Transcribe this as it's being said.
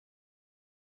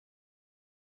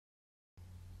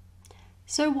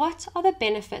So what are the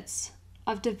benefits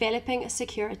of developing a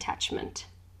secure attachment?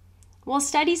 Well,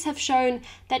 studies have shown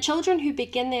that children who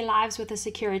begin their lives with a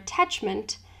secure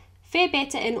attachment fare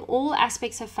better in all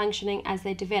aspects of functioning as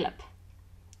they develop.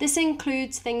 This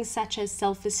includes things such as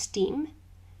self-esteem,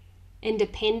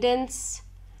 independence,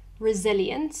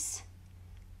 resilience,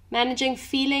 managing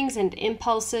feelings and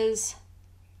impulses,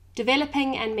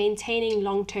 developing and maintaining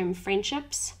long-term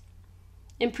friendships,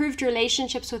 improved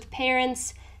relationships with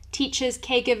parents, teachers,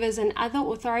 caregivers, and other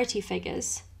authority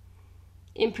figures,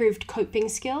 improved coping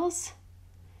skills,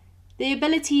 the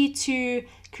ability to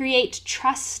create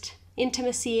trust,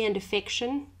 intimacy, and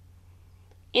affection,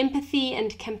 empathy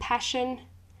and compassion,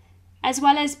 as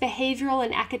well as behavioral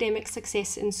and academic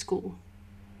success in school.